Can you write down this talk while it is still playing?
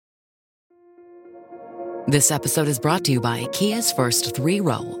This episode is brought to you by Kia's first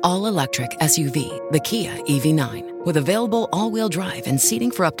three-row, all-electric SUV, the Kia EV9, with available all-wheel drive and seating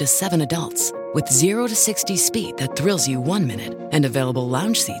for up to 7 adults, with 0 to 60 speed that thrills you 1 minute and available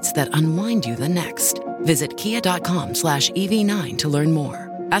lounge seats that unwind you the next. Visit kia.com/EV9 to learn more.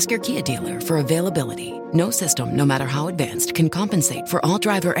 Ask your Kia dealer for availability. No system, no matter how advanced, can compensate for all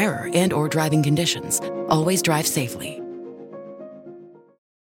driver error and or driving conditions. Always drive safely.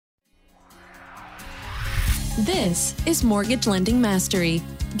 This is Mortgage Lending Mastery.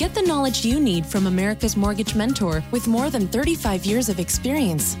 Get the knowledge you need from America's Mortgage Mentor with more than 35 years of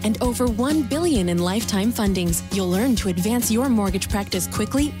experience and over $1 billion in lifetime fundings. You'll learn to advance your mortgage practice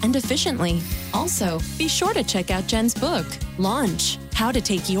quickly and efficiently. Also, be sure to check out Jen's book, Launch: How to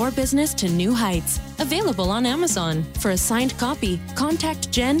Take Your Business to New Heights, available on Amazon. For a signed copy, contact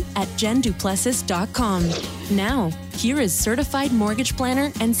Jen at jenduplessis.com. Now, here is certified mortgage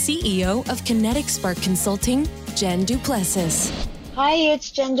planner and CEO of Kinetic Spark Consulting, Jen Duplessis. Hi,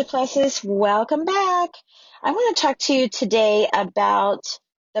 it's Jen Duplessis. Welcome back. I want to talk to you today about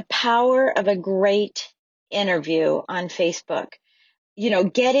the power of a great interview on Facebook. You know,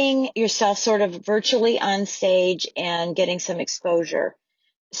 getting yourself sort of virtually on stage and getting some exposure.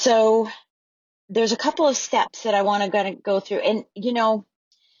 So there's a couple of steps that I want to go through. And, you know,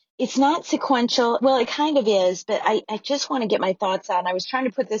 it's not sequential. Well, it kind of is, but I just want to get my thoughts out. I was trying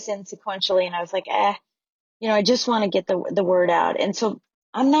to put this in sequentially, and I was like, you know, I just want to get the word out. And so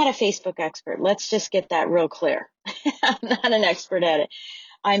I'm not a Facebook expert. Let's just get that real clear. I'm not an expert at it.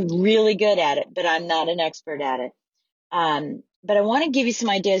 I'm really good at it, but I'm not an expert at it. But I want to give you some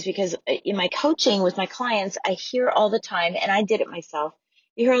ideas because in my coaching with my clients, I hear all the time, and I did it myself.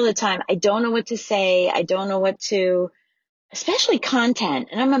 You hear all the time, I don't know what to say. I don't know what to, especially content.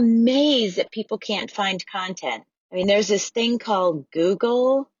 And I'm amazed that people can't find content. I mean, there's this thing called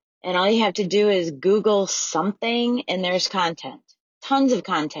Google, and all you have to do is Google something, and there's content, tons of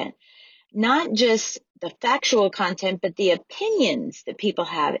content, not just the factual content, but the opinions that people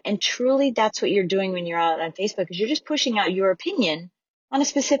have. And truly, that's what you're doing when you're out on Facebook, is you're just pushing out your opinion on a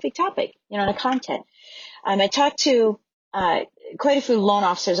specific topic, you know, on a content. I talked to quite a few loan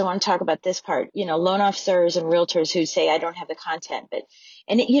officers. I want to talk about this part, you know, loan officers and realtors who say, I don't have the content,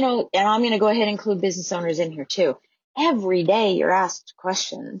 you know, and I'm going to go ahead and include business owners in here too. Every day you're asked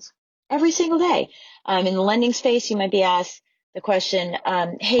questions, every single day. In the lending space, you might be asked the question,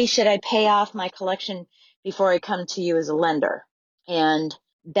 hey, should I pay off my collection before I come to you as a lender? And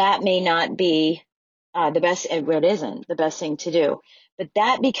that may not be the best, it isn't the best thing to do, but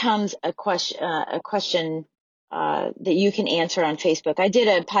that becomes a question that you can answer on Facebook. I did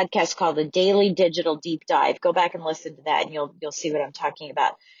a podcast called the Daily Digital Deep Dive. Go back and listen to that, and you'll see what I'm talking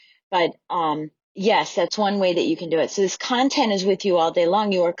about. But yes, that's one way that you can do it. So this content is with you all day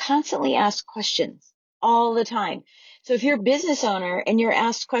long. You are constantly asked questions all the time. So if you're a business owner and you're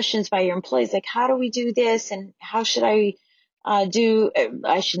asked questions by your employees, like, how do we do this? And how should I I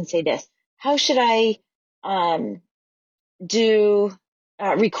shouldn't say this. How should I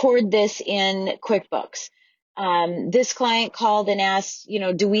record this in QuickBooks? This client called and asked, you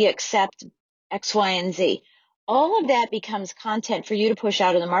know, do we accept X, Y, and Z? All of that becomes content for you to push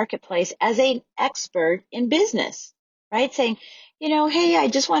out in the marketplace as an expert in business, right? Saying, you know, hey, I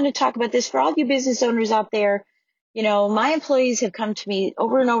just wanted to talk about this for all you business owners out there. You know, my employees have come to me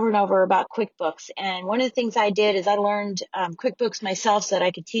over and over and over about QuickBooks. And one of the things I did is I learned QuickBooks myself so that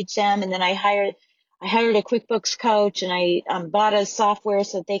I could teach them. And then I hired a QuickBooks coach, and I bought a software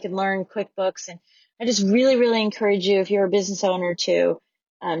so that they could learn QuickBooks. And I just really, really encourage you, if you're a business owner, to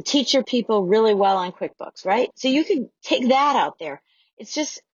teach your people really well on QuickBooks, right? So you can take that out there. It's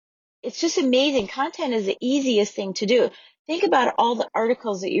just amazing. Content is the easiest thing to do. Think about all the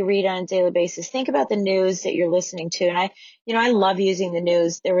articles that you read on a daily basis. Think about the news that you're listening to. And I love using the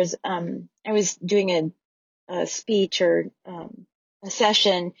news. There was, I was doing a speech or a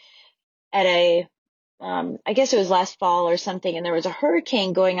session at I guess it was last fall or something, and there was a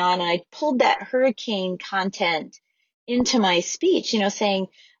hurricane going on, and I pulled that hurricane content into my speech, you know, saying,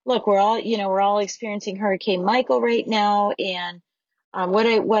 look, we're all experiencing Hurricane Michael right now, and what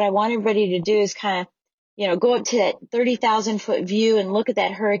I want everybody to do is kind of, you know, go up to that 30,000 foot view and look at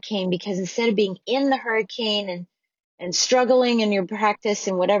that hurricane, because instead of being in the hurricane and struggling in your practice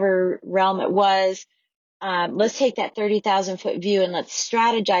in whatever realm it was, let's take that 30,000 foot view and let's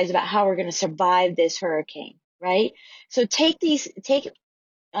strategize about how we're going to survive this hurricane, right? So take news,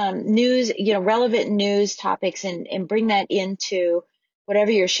 you know, relevant news topics and bring that into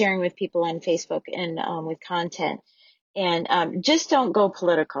whatever you're sharing with people on Facebook and with content. And just don't go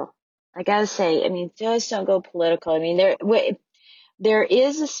political. I gotta say, I mean, just don't go political. I mean, there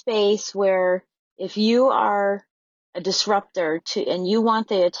is a space where if you are a disruptor and you want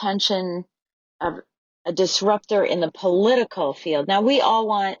the attention of a disruptor in the political field. Now, we all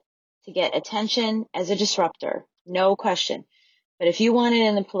want to get attention as a disruptor, no question. But if you want it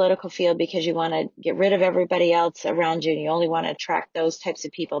in the political field because you want to get rid of everybody else around you and you only want to attract those types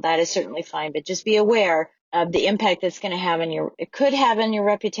of people, that is certainly fine. But just be aware of the impact that's going to have it could have on your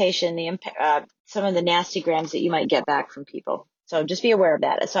reputation, the impact, some of the nasty grams that you might get back from people. So just be aware of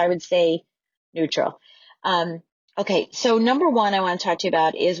that. So I would say neutral. Okay, so number one I want to talk to you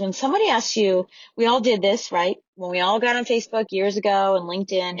about is when somebody asks you, we all did this, right? When we all got on Facebook years ago and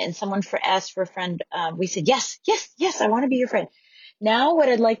LinkedIn and someone asked for a friend, we said, yes, I want to be your friend. Now what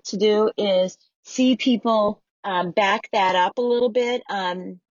I'd like to do is see people back that up a little bit.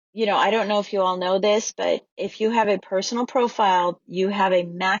 I don't know if you all know this, but if you have a personal profile, you have a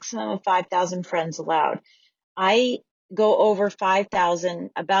maximum of 5,000 friends allowed. I go over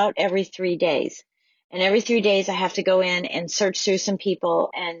 5,000 about every 3 days. And every 3 days I have to go in and search through some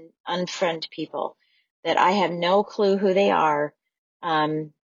people and unfriend people that I have no clue who they are,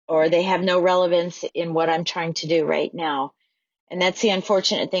 or they have no relevance in what I'm trying to do right now. And that's the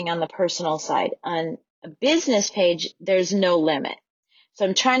unfortunate thing on the personal side. On a business page, there's no limit. So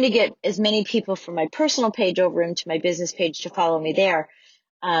I'm trying to get as many people from my personal page over into my business page to follow me there.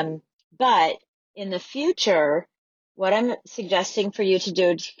 But in the future, what I'm suggesting for you to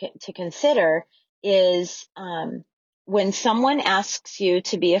do to consider is when someone asks you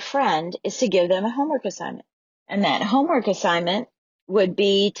to be a friend is to give them a homework assignment. And that homework assignment would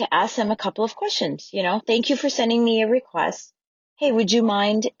be to ask them a couple of questions. Thank you for sending me a request. Hey, would you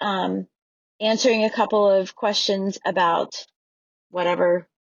mind answering a couple of questions about whatever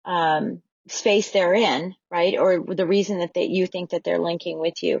space they're in, right? Or the reason that you think that they're linking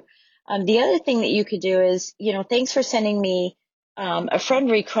with you. The other thing that you could do is, thanks for sending me a friend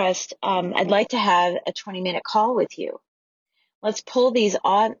request. I'd like to have a 20-minute call with you. Let's pull these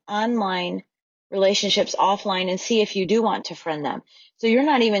online relationships offline and see if you do want to friend them. So you're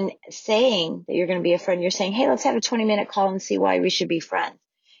not even saying that you're going to be a friend. You're saying, hey, let's have a 20-minute call and see why we should be friends.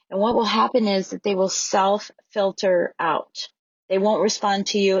 And what will happen is that they will self-filter out. They won't respond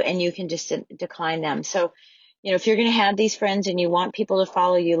to you and you can just decline them. So, if you're going to have these friends and you want people to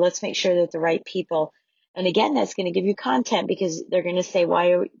follow you, let's make sure that the right people. And again, that's going to give you content because they're going to say, why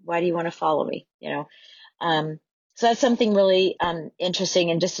do you want to follow me? So that's something really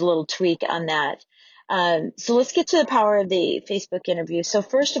interesting and just a little tweak on that. So let's get to the power of the Facebook interview. So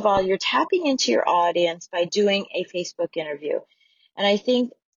first of all, you're tapping into your audience by doing a Facebook interview. And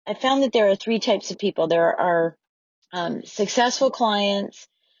I found that there are 3 types of people. There are successful clients,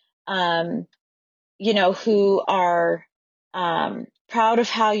 who are proud of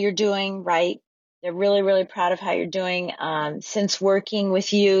how you're doing, right? They're really, really proud of how you're doing. Since working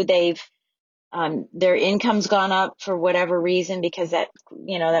with you, their income's gone up for whatever reason because that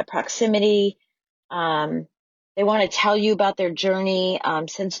proximity. They want to tell you about their journey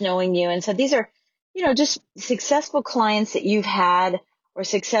since knowing you. And so these are, just successful clients that you've had or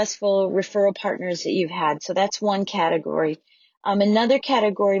successful referral partners that you've had. So that's one category. Another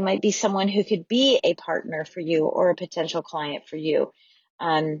category might be someone who could be a partner for you or a potential client for you.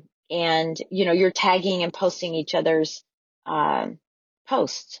 And, you're tagging and posting each other's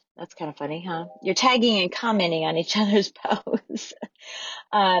posts. That's kind of funny, huh? You're tagging and commenting on each other's posts.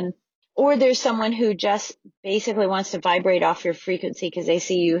 Or there's someone who just basically wants to vibrate off your frequency because they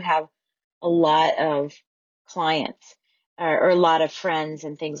see you have a lot of clients or a lot of friends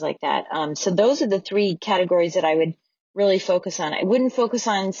and things like that. So those are the 3 categories that I would really focus on. I wouldn't focus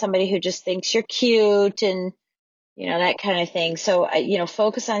on somebody who just thinks you're cute and, that kind of thing. So,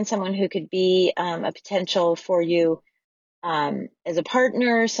 focus on someone who could be a potential for you as a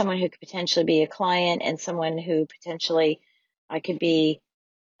partner, someone who could potentially be a client, and someone who potentially could be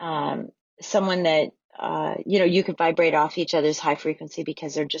someone that, you could vibrate off each other's high frequency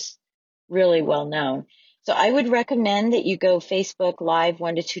because they're just really well known. So I would recommend that you go Facebook Live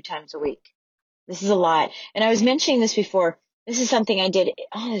 1 to 2 times a week. This is a lot. And I was mentioning this before. This is something I did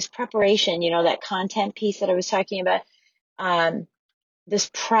on this preparation, that content piece that I was talking about, this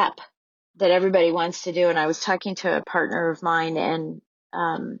prep that everybody wants to do. And I was talking to a partner of mine and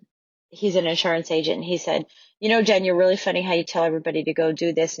he's an insurance agent. And he said, Jen, you're really funny how you tell everybody to go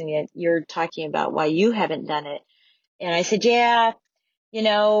do this. And yet you're talking about why you haven't done it. And I said, yeah,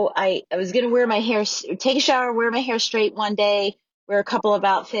 I was going to wear my hair, take a shower, wear my hair straight one day, wear a couple of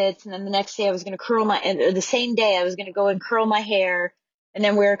outfits. And then the next day I was going to or the same day I was going to go and curl my hair and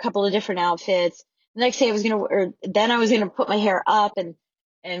then wear a couple of different outfits. The next day I was going to put my hair up and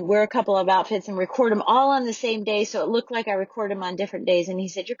wear a couple of outfits and record them all on the same day. So it looked like I recorded them on different days. And he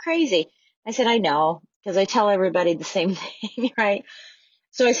said, you're crazy. I said, I know, because I tell everybody the same thing, right?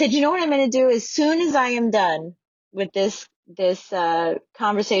 So I said, you know what I'm going to do? As soon as I am done with this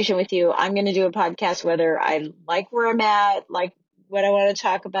conversation with you, I'm going to do a podcast, whether I like where I'm at, like what I want to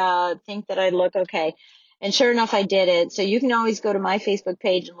talk about, think that I look okay. And sure enough, I did it. So you can always go to my Facebook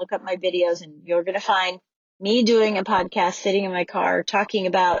page and look up my videos, and you're going to find me doing a podcast, sitting in my car, talking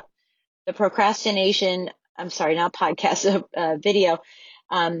about the procrastination. I'm sorry, not podcast, video,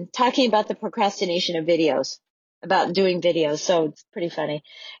 talking about the procrastination of videos, about doing videos. So it's pretty funny.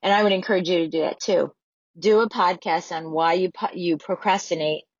 And I would encourage you to do that too. Do a podcast on why you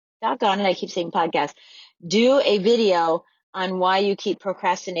procrastinate. Doggone it, I keep saying podcast. Do a video on why you keep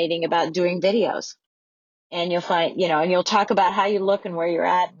procrastinating about doing videos. And you'll find, and you'll talk about how you look and where you're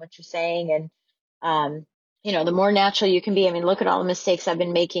at and what you're saying. And, the more natural you can be. I mean, look at all the mistakes I've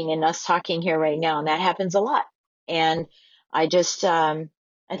been making and us talking here right now. And that happens a lot. And I just, I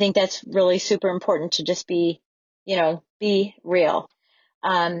think that's really super important to just be real.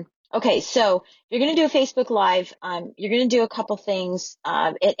 Okay. So you're going to do a Facebook Live. You're going to do a couple things.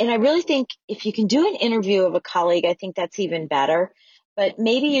 And I really think if you can do an interview of a colleague, I think that's even better. But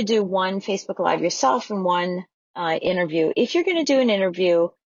maybe you do one Facebook Live yourself and one interview. If you're going to do an interview,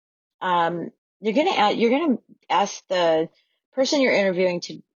 you're going to ask the person you're interviewing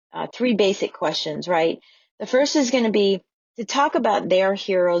to 3 basic questions, right? The first is going to be to talk about their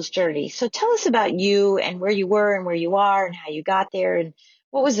hero's journey. So tell us about you and where you were and where you are and how you got there and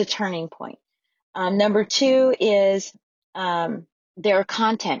what was the turning point. Number 2 is their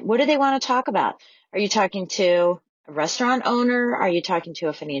content. What do they want to talk about? Are you talking to a restaurant owner? Are you talking to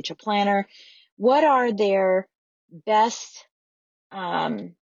a financial planner? What are their best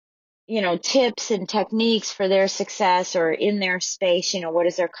tips and techniques for their success or in their space? What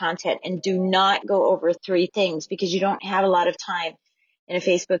is their content? And do not go over 3 things because you don't have a lot of time in a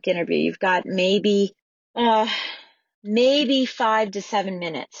Facebook interview. You've got maybe 5 to 7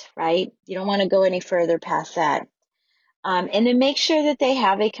 minutes, right? You don't want to go any further past that. And then make sure that they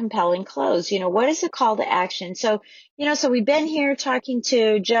have a compelling close. What is the call to action? So, so we've been here talking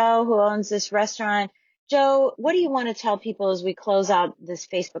to Joe, who owns this restaurant. Joe, what do you want to tell people as we close out this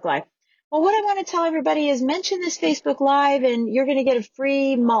Facebook Live? Well, what I want to tell everybody is mention this Facebook Live and you're going to get a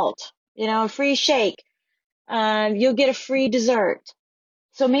free malt, a free shake. You'll get a free dessert.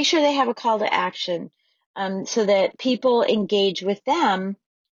 So make sure they have a call to action, so that people engage with them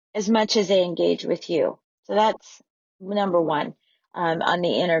as much as they engage with you. So that's number 1 on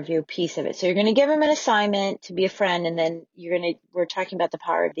the interview piece of it. So you're going to give them an assignment to be a friend, and then we're talking about the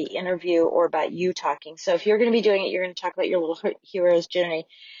power of the interview or about you talking. So if you're going to be doing it, you're going to talk about your little hero's journey,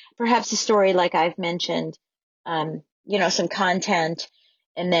 perhaps a story like I've mentioned, some content,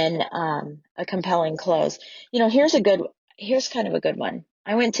 and then a compelling close. Here's kind of a good one.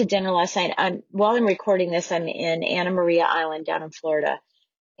 I went to dinner last night. While I'm recording this, I'm in Anna Maria Island down in Florida.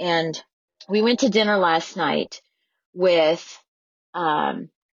 And we went to dinner last night with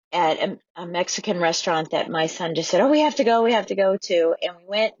at a Mexican restaurant that my son just said, "Oh, we have to go to." And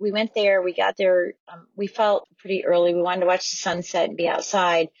we went there. We got there. We felt pretty early. We wanted to watch the sunset and be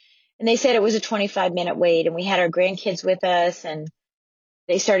outside. And they said it was a 25-minute wait. And we had our grandkids with us, and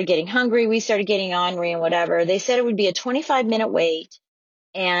they started getting hungry. We started getting ornery and whatever. They said it would be a 25-minute wait,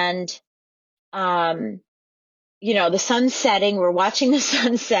 and the sun's setting. We're watching the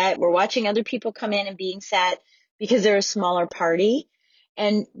sunset. We're watching other people come in and being sat because they're a smaller party.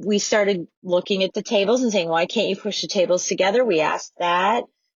 And we started looking at the tables and saying, why can't you push the tables together? We asked that,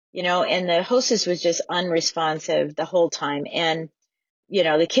 and the hostess was just unresponsive the whole time. And,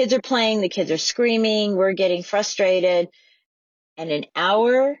 the kids are playing, the kids are screaming, we're getting frustrated. And an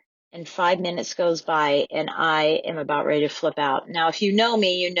hour and 5 minutes goes by and I am about ready to flip out. Now, if you know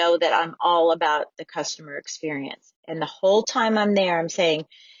me, you know that I'm all about the customer experience. And the whole time I'm there, I'm saying,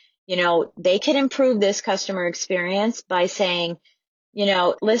 they can improve this customer experience by saying,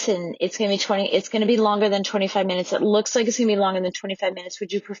 listen, it's going to be longer than 25 minutes. It looks like it's going to be longer than 25 minutes.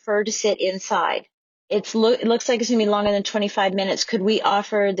 Would you prefer to sit inside? It looks like it's going to be longer than 25 minutes. Could we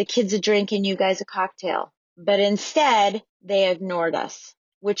offer the kids a drink and you guys a cocktail? But instead, they ignored us,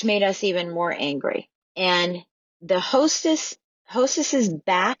 which made us even more angry. And the hostess's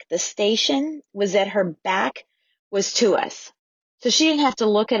back, the station was that her back was to us. So she didn't have to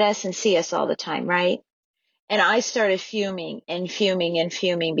look at us and see us all the time, right? And I started fuming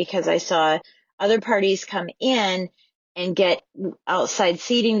because I saw other parties come in and get outside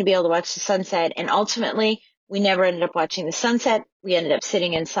seating to be able to watch the sunset. And ultimately, we never ended up watching the sunset. We ended up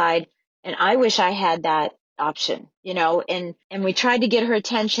sitting inside. And I wish I had that option, and we tried to get her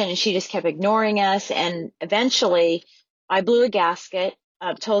attention and she just kept ignoring us. And eventually I blew a gasket.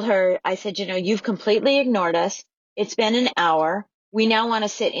 told her, I said, you've completely ignored us. It's been an hour. We now want to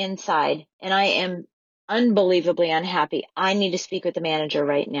sit inside, and I am unbelievably unhappy. I need to speak with the manager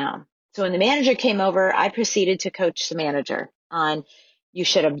right now. So when the manager came over, I proceeded to coach the manager on, you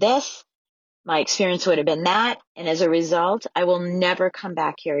should have this. My experience would have been that. And as a result, I will never come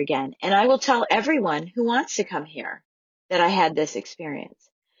back here again. And I will tell everyone who wants to come here that I had this experience.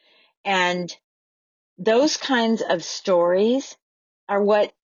 And those kinds of stories are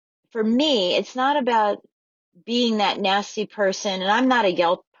what, for me, it's not about being that nasty person. And I'm not a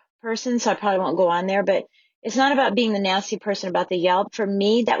Yelp person, so I probably won't go on there, but it's not about being the nasty person about the Yelp. For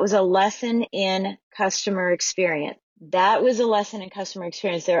me, that was a lesson in customer experience. That was a lesson in customer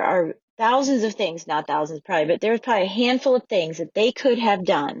experience. There are thousands of things, not thousands probably, but there's probably a handful of things that they could have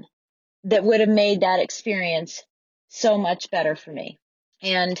done that would have made that experience so much better for me.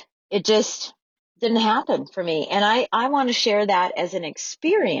 And it just didn't happen for me. And I want to share that as an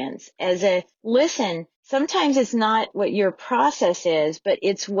experience, as a listen. Sometimes it's not what your process is, but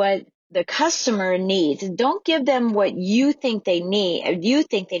it's what the customer needs. Don't give them what you think they need.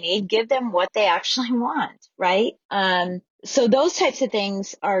 Give them what they actually want, right? So those types of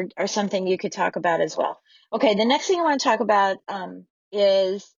things are something you could talk about as well. Okay, the next thing I want to talk about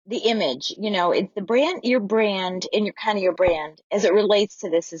is the image. It's the brand, your brand, and your brand as it relates to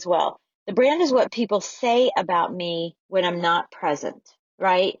this as well. The brand is what people say about me when I'm not present,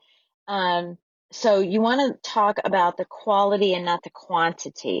 right? So you want to talk about the quality and not the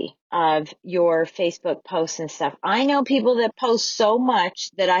quantity of your Facebook posts and stuff. I know people that post so much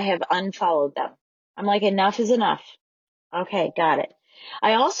that I have unfollowed them. I'm like, enough is enough. Okay, got it.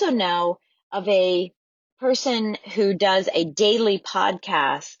 I also know of a person who does a daily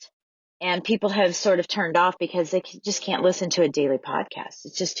podcast, and people have sort of turned off because they just can't listen to a daily podcast.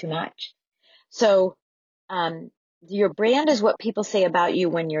 It's just too much. So your brand is what people say about you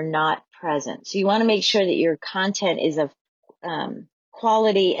when you're not present. So you want to make sure that your content is of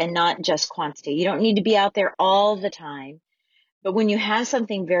quality and not just quantity. You don't need to be out there all the time. But when you have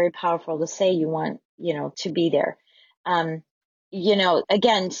something very powerful to say, you want, to be there.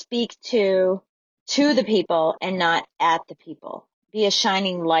 Again, speak to the people and not at the people. Be a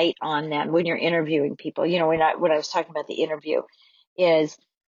shining light on them when you're interviewing people. When I was talking about the interview is,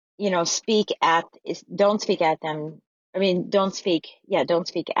 don't speak at them. Don't speak at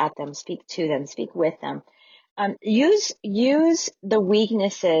them, speak to them, speak with them. Use the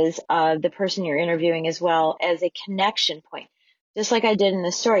weaknesses of the person you're interviewing as well as a connection point. Just like I did in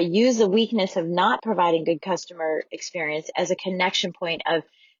the story, use the weakness of not providing good customer experience as a connection point of,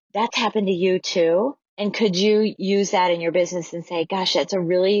 that's happened to you too. And could you use that in your business and say, gosh, that's a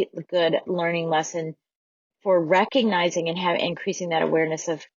really good learning lesson for recognizing and increasing that awareness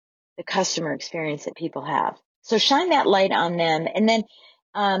of the customer experience that people have. So shine that light on them, and then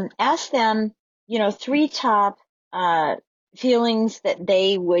ask them, 3 top feelings that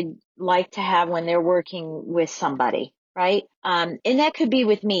they would like to have when they're working with somebody, right? And that could be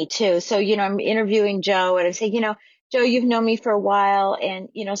with me too. So, I'm interviewing Joe, and I say, Joe, you've known me for a while, and,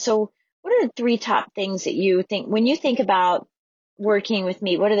 so what are the 3 top things that you think, when you think about working with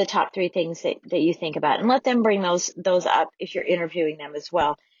me, what are the top 3 things that you think about? And let them bring those up if you're interviewing them as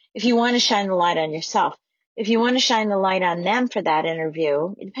well. If you want to shine the light on yourself, if you want to shine the light on them for that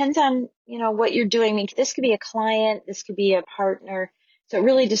interview, it depends on, what you're doing. I mean, this could be a client, this could be a partner. So it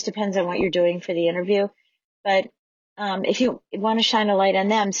really just depends on what you're doing for the interview. But if you want to shine a light on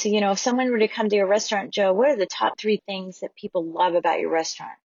them, so, if someone were to come to your restaurant, Joe, what are the top 3 things that people love about your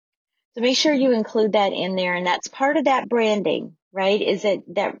restaurant? So make sure you include that in there. And that's part of that branding, right? Is it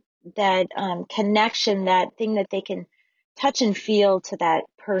that connection, that thing that they can touch and feel to that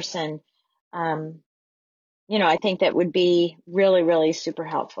person. I think that would be really, really super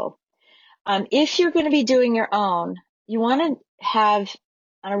helpful. If you're going to be doing your own, you want to have,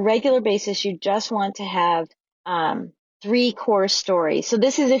 on a regular basis, you just want to have 3 core stories. So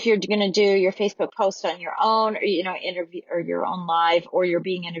this is if you're going to do your Facebook post on your own, or, interview, or your own live, or you're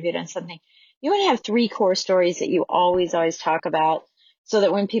being interviewed on something. You want to have 3 core stories that you always talk about, so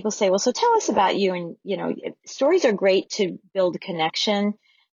that when people say, well, so tell us about you, and, stories are great to build a connection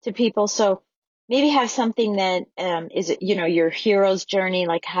to people. So maybe have something that is, your hero's journey,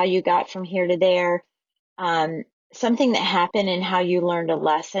 like how you got from here to there, something that happened and how you learned a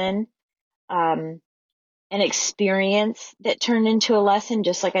lesson, an experience that turned into a lesson,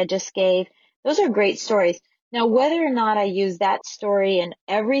 just like I just gave. Those are great stories. Now, whether or not I use that story in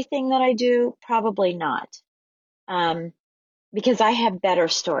everything that I do, probably not, because I have better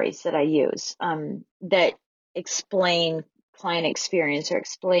stories that I use that explain client experience or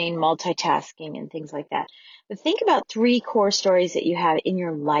explain multitasking and things like that. But think about 3 core stories that you have in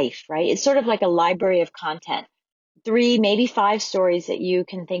your life, right? It's sort of like a library of content. 3, maybe 5 stories that you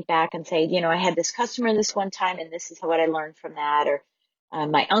can think back and say, I had this customer this one time and this is what I learned from that, or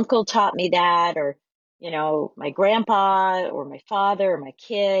my uncle taught me that, or, my grandpa or my father or my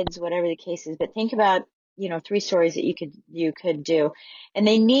kids, whatever the case is. But think about, 3 stories that you could do. And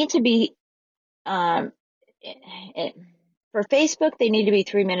they need to be, for Facebook, they need to be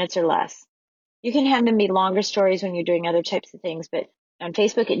 3 minutes or less. You can have them be longer stories when you're doing other types of things, but on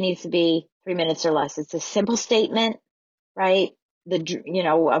Facebook, it needs to be 3 minutes or less. It's a simple statement, right?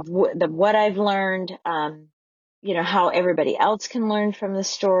 Of what I've learned, how everybody else can learn from the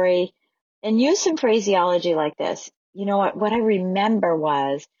story, and use some phraseology like this. What I remember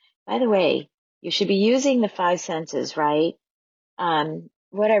was, by the way, you should be using the 5 senses, right?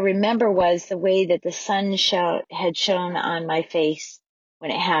 What I remember was the way that the sun had shone on my face when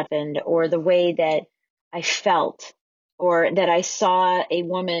it happened, or the way that I felt, or that I saw a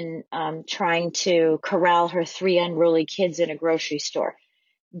woman trying to corral her 3 unruly kids in a grocery store.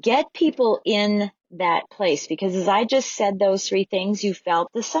 Get people in that place, because as I just said those 3 things, you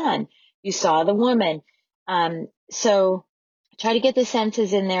felt the sun, you saw the woman. So try to get the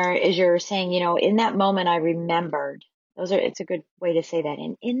senses in there as you're saying, in that moment I remembered. It's a good way to say that.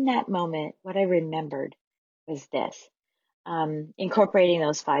 And in that moment, what I remembered was this, incorporating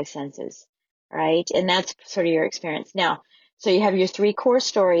those 5 senses, right? And that's sort of your experience. Now, so you have your 3 core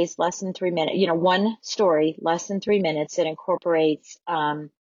stories, less than 3 minutes, one story, less than 3 minutes that incorporates the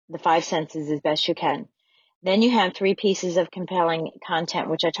 5 senses as best you can. Then you have 3 pieces of compelling content,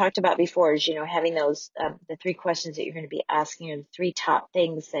 which I talked about before, is, having those, the 3 questions that you're going to be asking, or the 3 top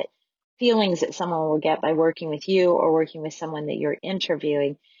feelings that someone will get by working with you or working with someone that you're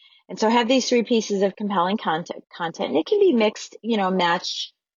interviewing. And so have these 3 pieces of compelling content, and it can be mixed,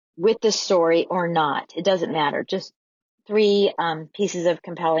 matched with the story or not. It doesn't matter. Just 3 pieces of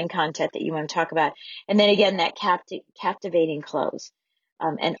compelling content that you want to talk about. And then again, that captivating close.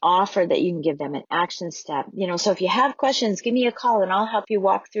 An offer that you can give them, an action step. So if you have questions, give me a call and I'll help you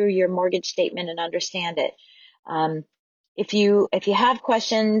walk through your mortgage statement and understand it. If you have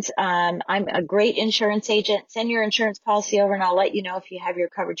questions, I'm a great insurance agent. Send your insurance policy over and I'll let you know if you have your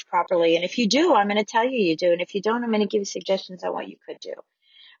coverage properly. And if you do, I'm going to tell you do. And if you don't, I'm going to give you suggestions on what you could do.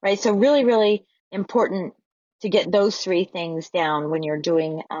 Right? So really, really important to get those 3 things down when you're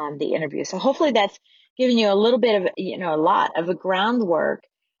doing the interview. So hopefully that's giving you a little bit of, a lot of a groundwork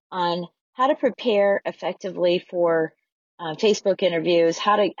on how to prepare effectively for Facebook interviews,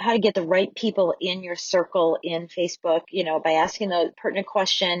 how to get the right people in your circle in Facebook, by asking the pertinent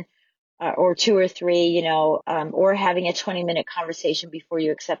question or 2 or 3, or having a 20-minute conversation before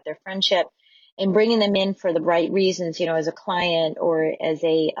you accept their friendship, and bringing them in for the right reasons, as a client or as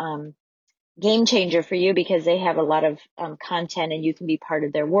a game changer for you, because they have a lot of content and you can be part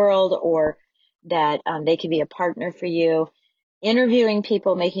of their world, or that they can be a partner for you. Interviewing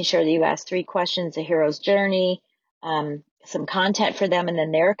people, making sure that you ask 3 questions, the hero's journey, some content for them, and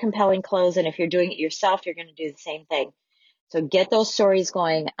then their compelling close. And if you're doing it yourself, you're going to do the same thing. So get those stories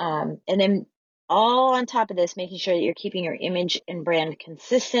going. And then all on top of this, making sure that you're keeping your image and brand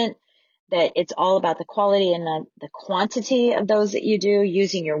consistent, that it's all about the quality and the quantity of those that you do,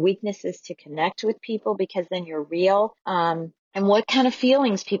 using your weaknesses to connect with people, because then you're real. And what kind of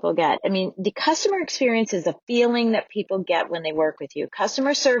feelings people get. I mean, the customer experience is a feeling that people get when they work with you.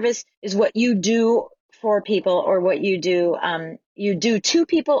 Customer service is what you do for people, or what you do to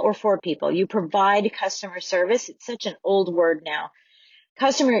people or for people. You provide customer service. It's such an old word now.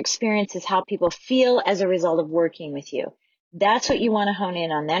 Customer experience is how people feel as a result of working with you. That's what you want to hone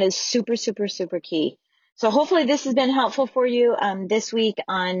in on. That is super, super, super key. So hopefully this has been helpful for you this week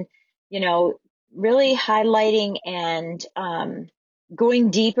on, really highlighting and going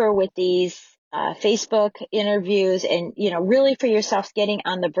deeper with these Facebook interviews, and, really for yourself, getting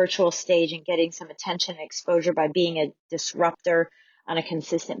on the virtual stage and getting some attention and exposure by being a disruptor on a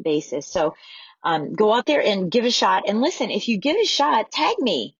consistent basis. So go out there and give a shot. And listen, if you give a shot, tag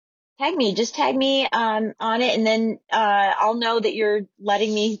me, just tag me on it. And then I'll know that you're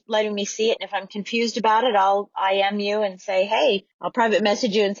letting me see it. And if I'm confused about it, I'll IM you and say, hey, I'll private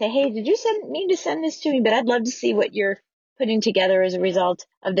message you and say, hey, did you mean to send this to me? But I'd love to see what you're putting together as a result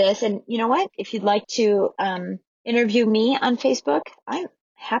of this. And you know what? If you'd like to interview me on Facebook, I'm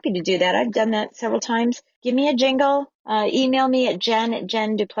happy to do that. I've done that several times. Give me a jingle. Email me at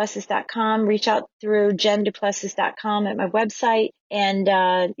jen@jenduplessis.com. Reach out through jenduplessis.com at my website. And,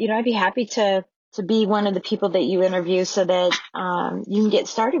 I'd be happy to be one of the people that you interview, so that you can get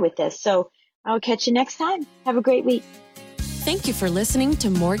started with this. So I'll catch you next time. Have a great week. Thank you for listening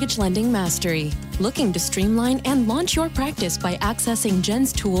to Mortgage Lending Mastery. Looking to streamline and launch your practice by accessing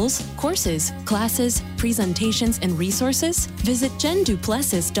Jen's tools, courses, classes, presentations, and resources? Visit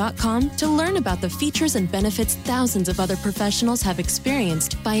jenduplessis.com to learn about the features and benefits thousands of other professionals have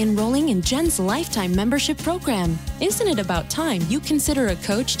experienced by enrolling in Jen's lifetime membership program. Isn't it about time you consider a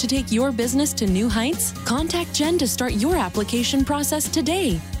coach to take your business to new heights? Contact Jen to start your application process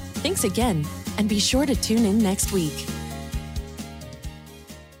today. Thanks again, and be sure to tune in next week.